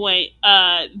that point,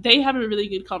 they have a really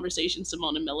good conversation,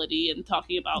 Simone and Melody, and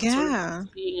talking about sort of Yeah.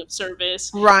 being of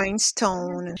service.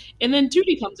 Rhinestone. And then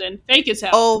Tootie comes in, fake as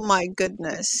hell. Oh my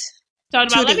goodness. Talking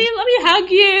about let me Today. hug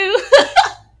you.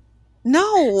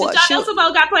 Did No, y'all know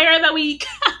Simone got Player of the Week?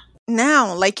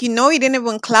 now, like, you didn't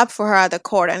even clap for her at the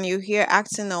court, and you hear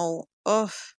acting all,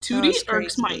 oh, that Tootie was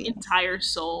irks my crazy. entire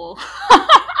soul.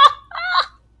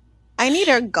 I need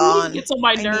her Tootie gone. gets on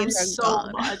my I need nerves her so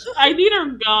gone. much. I need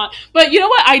her gone. But you know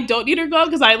what? I don't need her gone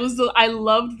because I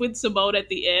loved when Simone at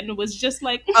the end was just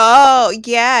like, Oh,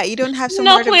 yeah, you don't have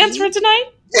no somewhere to plans for be?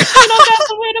 tonight. You don't got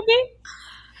somewhere to be.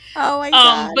 Oh my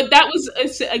god. But that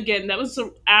was again that was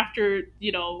after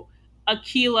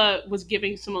Aquila was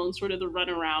giving Simone sort of the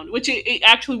runaround, which it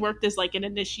actually worked as like an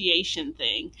initiation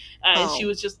thing. And she Oh,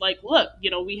 was just like, look,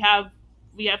 we have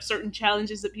certain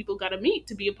challenges that people got to meet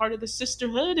to be a part of the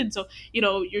sisterhood, and so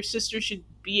your sister should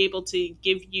be able to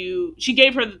give you. She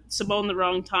gave her Simone the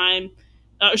wrong time.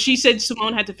 She said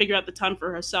Simone had to figure out the time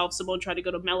for herself. Simone tried to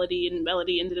go to Melody, and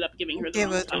Melody ended up giving her the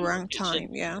give wrong it the time and wrong location, time,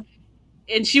 yeah.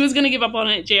 and she was gonna give up on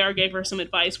it. JR gave her some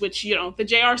advice, which the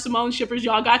JR Simone shippers,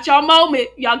 y'all got y'all moment.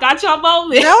 Y'all got y'all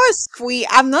moment. That was sweet.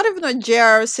 I'm not even a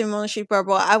J.R. Simone shipper,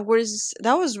 but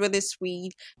that was really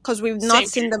sweet because we've not Same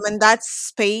seen here. them in that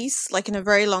space like in a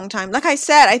very long time. Like I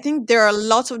said, I think there are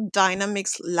lots of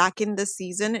dynamics lacking this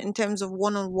season in terms of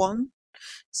one on one.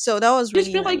 So that was I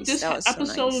just really feel like nice. this That was so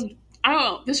nice. episode. I don't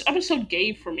know. This episode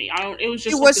gave for me. I don't. It was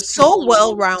It just like was the so small little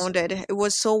well moments. rounded. It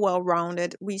was so well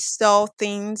rounded. We saw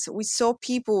things, we saw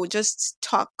people just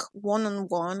talk one on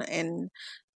one, and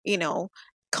you know,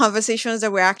 conversations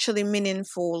that were actually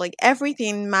meaningful. Like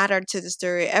everything mattered to the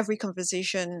story. Every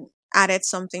conversation added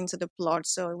something to the plot.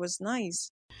 So it was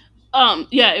nice.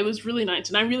 Yeah, it was really nice,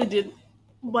 and I really did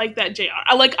like that JR.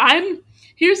 I'm.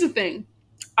 Here's the thing.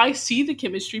 I see the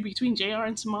chemistry between JR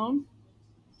and Simone,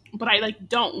 but I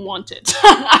don't want it.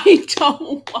 I don't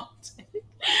want it.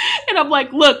 And I'm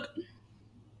like, look,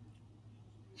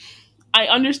 I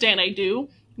understand I do,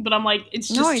 but I'm like,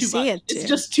 it's No, just I too see much. it It's too.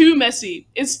 just too messy.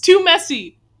 It's too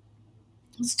messy.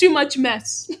 It's too much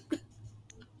mess.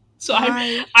 So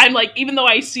I I'm like, even though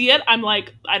I see it, I'm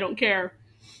like, I don't care.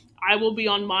 I will be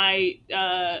on my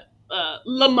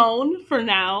Lamone for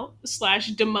now /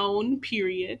 Damone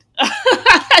period.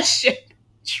 Shit.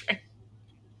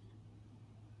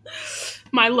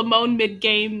 My Lamone mid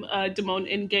game, Damone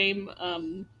in game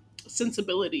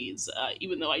sensibilities.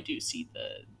 Even though I do see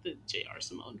the Jr.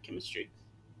 Simone chemistry.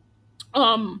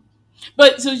 Um,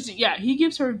 but so yeah, he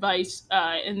gives her advice,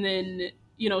 and then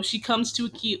she comes to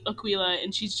Aquila,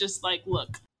 and she's just like,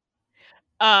 "Look."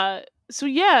 Uh, so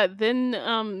yeah,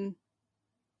 then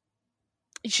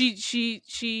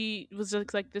she was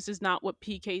like, "This is not what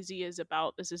PKZ is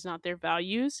about. This is not their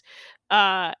values."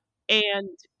 Uh, and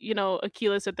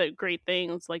Aquila said that great thing.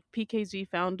 It's like PKZ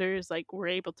founders like we're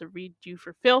able to read you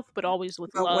for filth, but always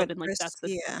with but love, with and like risk, that's the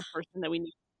type yeah, of person that we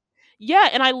need. Yeah,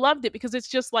 and I loved it because it's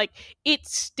just like it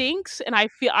stinks, and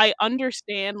I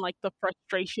understand like the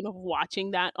frustration of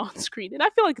watching that on screen, and I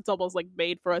feel like it's almost like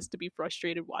made for us to be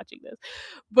frustrated watching this.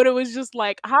 But it was just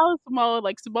like, how is Simone?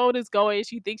 Like Simone is going,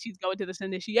 she thinks she's going to this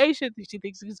initiation, she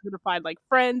thinks she's going to find like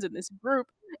friends in this group,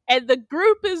 and the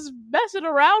group is messing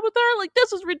around with her. Like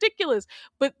this is ridiculous.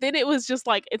 But then it was just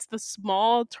like it's the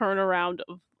small turnaround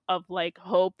of like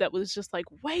hope that was just like,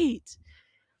 wait,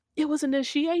 it was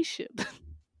initiation.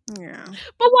 yeah,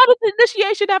 But why does the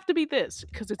initiation have to be this?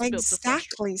 Because it's built to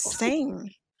frustrate exactly people. same.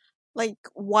 Like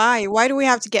why? Why do we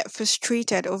have to get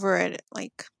frustrated over it?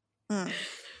 Like, mm,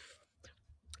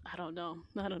 I don't know.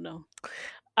 I don't know.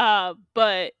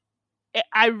 But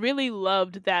I really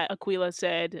loved that Aquila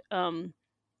said, don't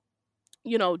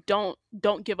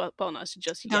give up on us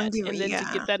just don't yet. give a And then to yeah,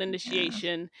 get that yeah.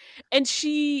 initiation, and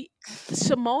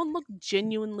Simone looked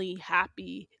genuinely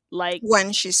happy, like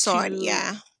When she saw it, to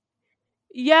yeah.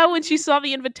 yeah, when she saw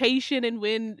the invitation and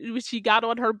when she got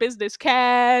on her business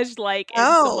cash, like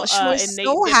and some Oh, she was and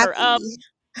Nate so bid her up. happy.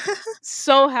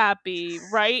 So happy,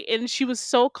 right? And she was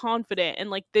so confident, and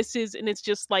like it's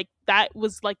just like that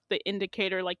was like the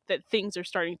indicator like that things are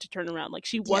starting to turn around. Like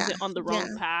she Yeah, wasn't on the yeah, wrong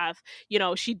path.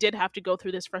 She did have to go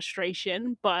through this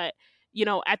frustration, but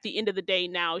at the end of the day,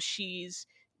 now she's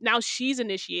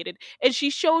initiated, and she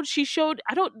showed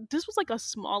I don't this was like a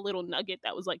small little nugget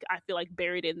that was like I feel like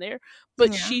buried in there,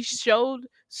 but yeah, she showed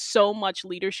so much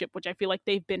leadership, which I feel like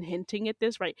they've been hinting at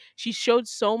this, right? She showed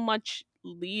so much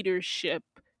leadership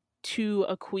to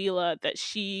Aquila that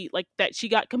she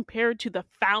got compared to the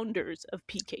founders of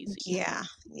PKZ. yeah,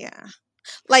 yeah.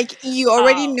 Like you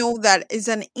already Uh know that is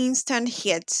an instant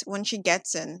hit when she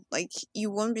gets in. Like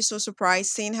you won't be so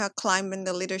surprised seeing her climbing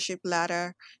the leadership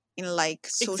ladder in like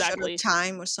so short of exactly.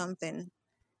 time or something.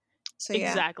 So yeah,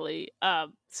 Exactly.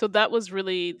 So that was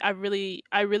really, I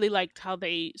really liked how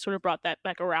they sort of brought that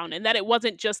back around, and that it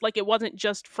wasn't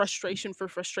just frustration for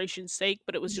frustration's sake,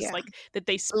 but it was just yeah, like that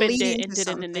they spinned it leading and to did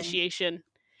an something. initiation.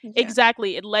 Yeah,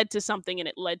 Exactly. It led to something, and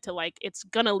it led to like it's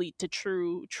gonna lead to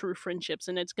true friendships,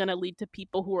 and it's gonna lead to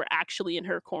people who are actually in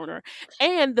her corner.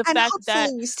 And the and fact hopefully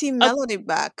that we see uh, Melody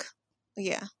back.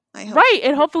 Yeah, I hope. right,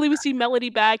 and hopefully we see Melody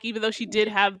back, even though she did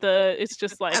Yeah. have the it's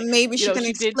just like, And maybe you she know, can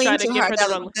she did explain try to to give her her the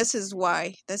that run. this is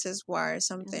why, or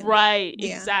something. Right,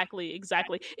 Yeah, exactly,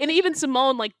 exactly. And even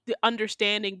Simone, like the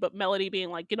understanding, but Melody being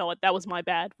like, you know what, that was my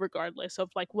bad, regardless of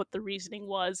like what the reasoning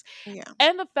was. yeah,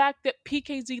 And the fact that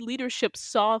PKZ leadership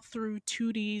saw through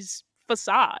Tootie's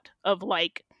facade of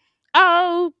like,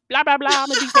 oh, blah blah blah, I'm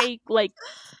gonna be fake. Like,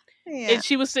 yeah. and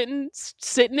she was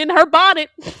sitting in her bonnet,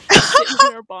 sitting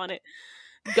in her bonnet,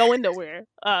 going nowhere.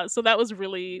 So that was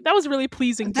really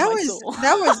pleasing to my soul.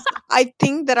 That was I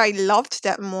think that I loved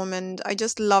that moment. I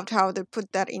just loved how they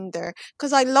put that in there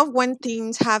because I love when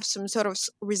things have some sort of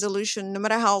resolution, no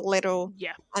matter how little.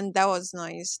 Yeah. And that was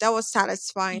nice. That was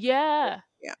satisfying. Yeah.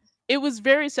 Yeah. It was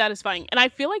very satisfying. And I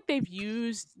feel like they've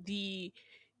used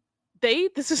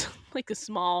this is like a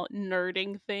small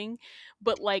nerding thing,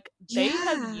 but like they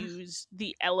have Yeah. used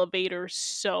the elevator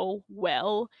so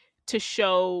well to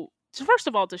show, so first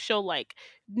of all, to show like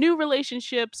new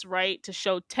relationships, right? To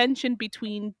show tension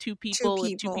between two Two people.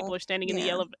 If two people people. are standing in the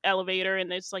Yeah. elevator, and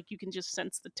it's like you can just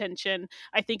sense the tension.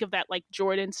 I think of that like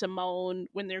Jordan Simone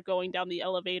when they're going down the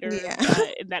elevator Yeah.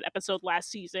 in that episode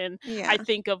last season. I Yeah.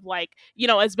 think of like, you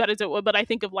know, as bad as it would, but I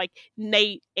think of like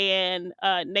Nate and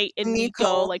Nico,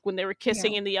 Nico. like when they were Yeah.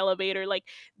 kissing in the elevator, like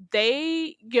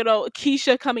they, you know,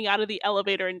 Keisha coming out of the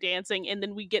elevator and dancing, and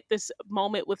then we get this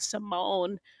moment with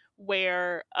Simone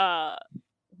where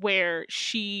where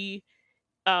she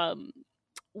um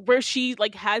where she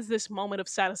like has this moment of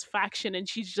satisfaction, and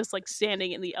she's just like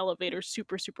standing in the elevator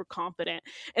super confident.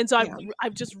 And so Yeah.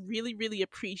 I've just really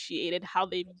appreciated how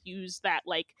they've used that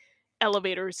like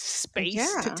elevator space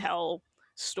to Yeah. tell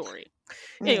story.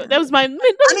 Anyway, Yeah. that was And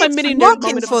my it's mini nerd working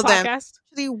moment of the for them. podcast.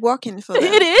 Actually working for them.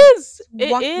 It is. It's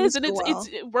It working is, and so well.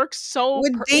 it works so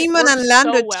With it Damon works and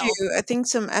Lando so too. well. I think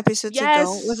some episodes ago.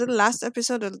 Was Yes. it the last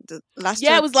episode or the last two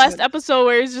Yeah, it was last episodes? episode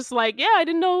where it's just like, yeah, I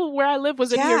didn't know where I live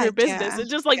was any of Yeah, your business. yeah, It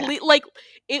just like yeah. like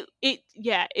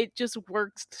it just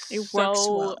works It works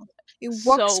so well. It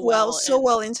works so well, well. so And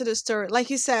well into the story. Like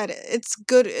you said, it's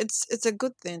good. It's a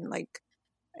good thing. Like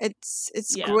it's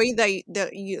yeah, great that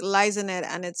that you lies in it,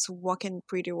 and it's working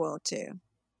pretty well too.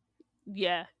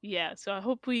 yeah. So I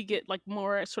hope we get like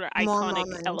more sort of More iconic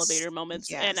moments. elevator moments,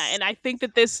 Yes. and I think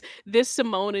that this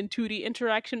Simone and Tootie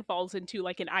interaction falls into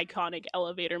like an iconic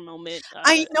elevator moment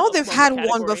I know they've moment had one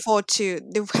category. before too.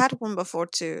 They've had one before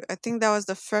too. I think that was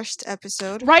the first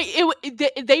episode. Right,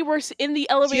 they were in the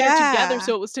elevator together, Yeah.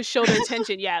 so it was to show their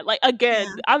tension. Yeah, like again,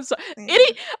 Yeah. I'm sorry. Yeah. Any,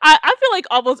 I feel like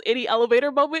almost any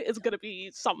elevator moment is gonna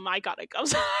be something iconic. I'm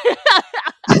sorry.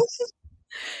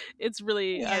 It's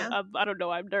really, Yeah. I don't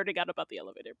know. I'm nerding out about the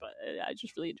elevator, but I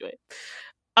just really enjoy it.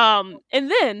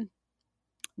 And then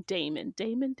Damon.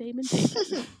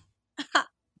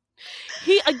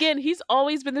 He again, he's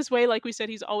always been this way. Like we said,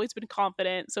 he's always been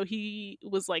confident. So he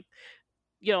was like,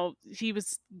 you know, he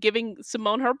was giving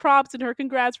Simone her props and her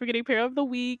congrats for getting pair of the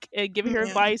week and giving her Yeah.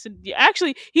 advice. And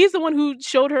actually, he's the one who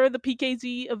showed her the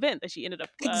PKZ event that she ended up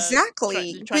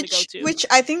Exactly. trying to go to. Which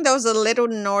I think that was a little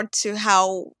nod to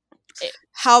It-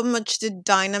 how much the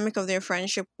dynamic of their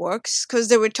friendship works, because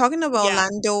they were talking about yeah,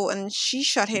 Lando and she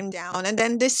shut him down, and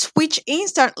then they switch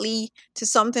instantly to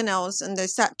something else and they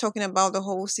start talking about the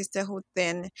whole sisterhood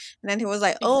thing, and then he was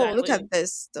like, oh, look exactly. at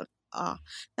this stuff. Ah,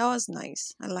 that was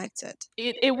nice. I liked it.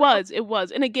 It was,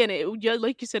 and again, yeah,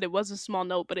 like you said, it was a small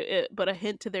note, but but a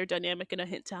hint to their dynamic and a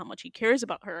hint to how much he cares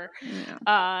about her. Yeah.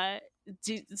 Uh,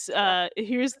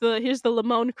 here's the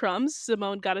Lamone crumbs.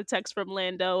 Simone got a text from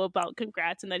Lando about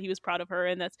congrats and that he was proud of her,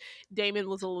 and that's Damon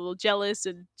was a little jealous,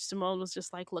 and Simone was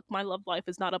just like, "Look, my love life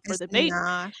is not up for It's debate."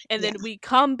 not. And Yeah. then we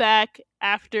come back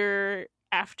after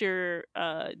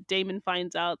Damon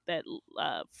finds out that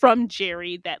from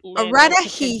Jerry that Or Lando rather,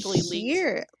 he potentially leaked.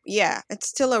 here. Yeah, it's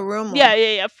still a rumor.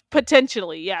 Yeah.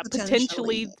 Potentially, yeah, Potentially.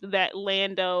 potentially that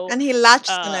Lando, And he latched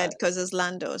on uh, it because it's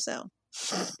Lando, so.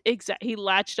 he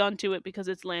latched onto it because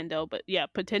it's Lando, but yeah,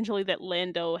 potentially that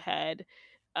Lando had,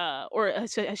 or I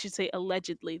should say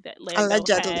allegedly that Lando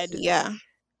Allegedly, had, yeah.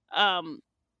 um,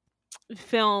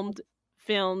 filmed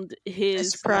It's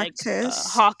his like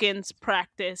practice. Hawkins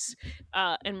practice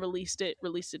and released it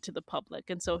to the public.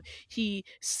 And so he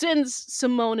sends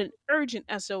Simone an urgent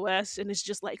SOS and is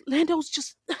just like, Lando's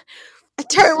just A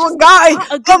terrible guy.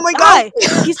 Not a Oh good my guy.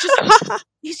 god.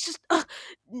 He's just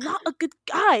not a good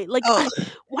guy. Like, Oh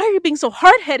why are you being so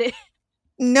hard-headed?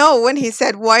 no! When he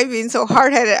said, "Why being so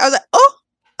hard headed?" I was like, "Oh,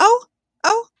 oh,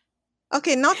 oh."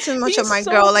 Okay, not too much of He's my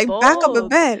so girl. Like back up a bold.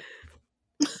 bit.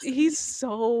 He's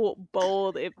so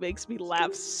bold. It makes me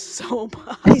laugh so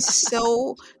much. He's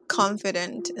so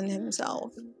confident in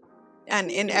himself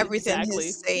and in everything Exactly.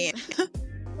 he's saying.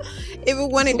 Even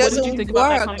when So it what did you doesn't think about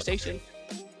that work. conversation?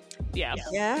 Yeah.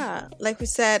 Yeah, like we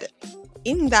said,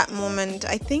 in that moment,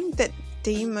 I think that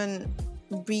Damon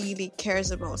really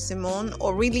cares about Simone,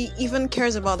 or really even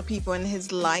cares about the people in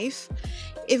his life,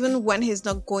 even when he's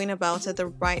not going about it the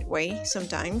right way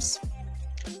sometimes.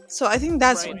 So I think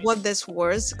that's Right. what this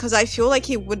was, because I feel like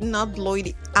he would not blow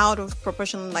it out of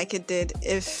proportion like it did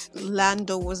if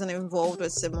Lando wasn't involved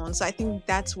with Simone. So I think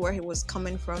that's where he was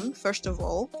coming from, first of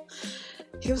all.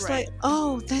 He was Right. like,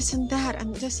 oh, this and that,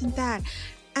 and this and that.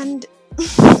 And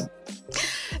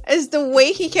it's the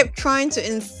way he kept trying to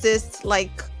insist,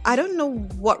 like, I don't know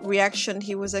what reaction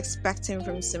he was expecting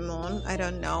from Simone. I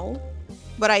don't know.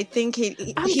 But I think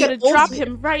I'm gonna drop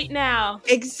him right now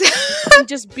Exactly. and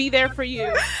just be there for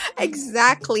you.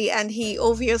 Exactly, and he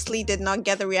obviously did not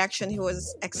get the reaction he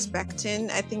was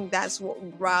expecting. I think that's what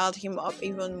riled him up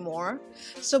even more.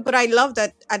 So, but I love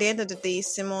that at the end of the day,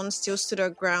 Simone still stood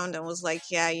her ground and was like,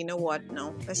 yeah, you know what,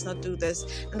 no, let's not do this.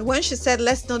 And when she said,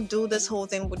 let's not do this whole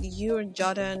thing with you and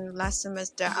Jordan last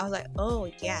semester, I was like, oh,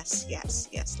 yes,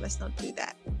 let's not do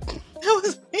that.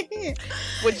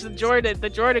 Which the Jordan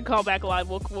callback line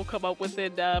will come up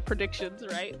within predictions,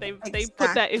 right? They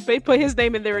put that, if they put his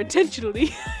name in there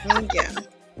intentionally. Yeah.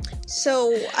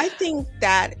 So I think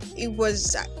that it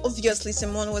was obviously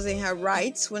Simone was in her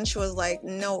rights when she was like,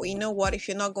 no, you know what, if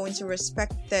you're not going to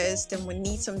respect this, then we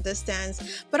need some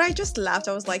distance. But I just laughed.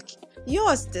 I was like,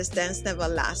 yours distance never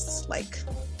lasts. Like,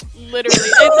 literally,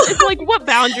 it's like, what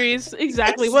boundaries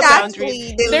exactly? What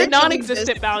boundaries? They're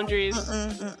non-existent boundaries.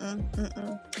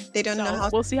 They don't know how.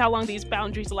 We'll see how long these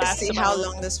boundaries last. See how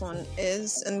long this one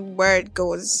is and where it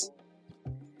goes.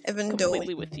 Even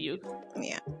completely with you.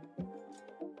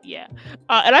 Yeah.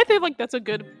 And I think like that's a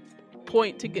good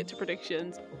point to get to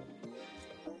predictions.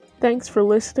 Thanks for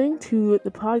listening to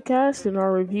the podcast and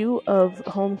our review of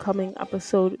Homecoming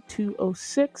episode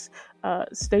 206.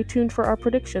 Stay tuned for our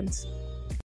predictions.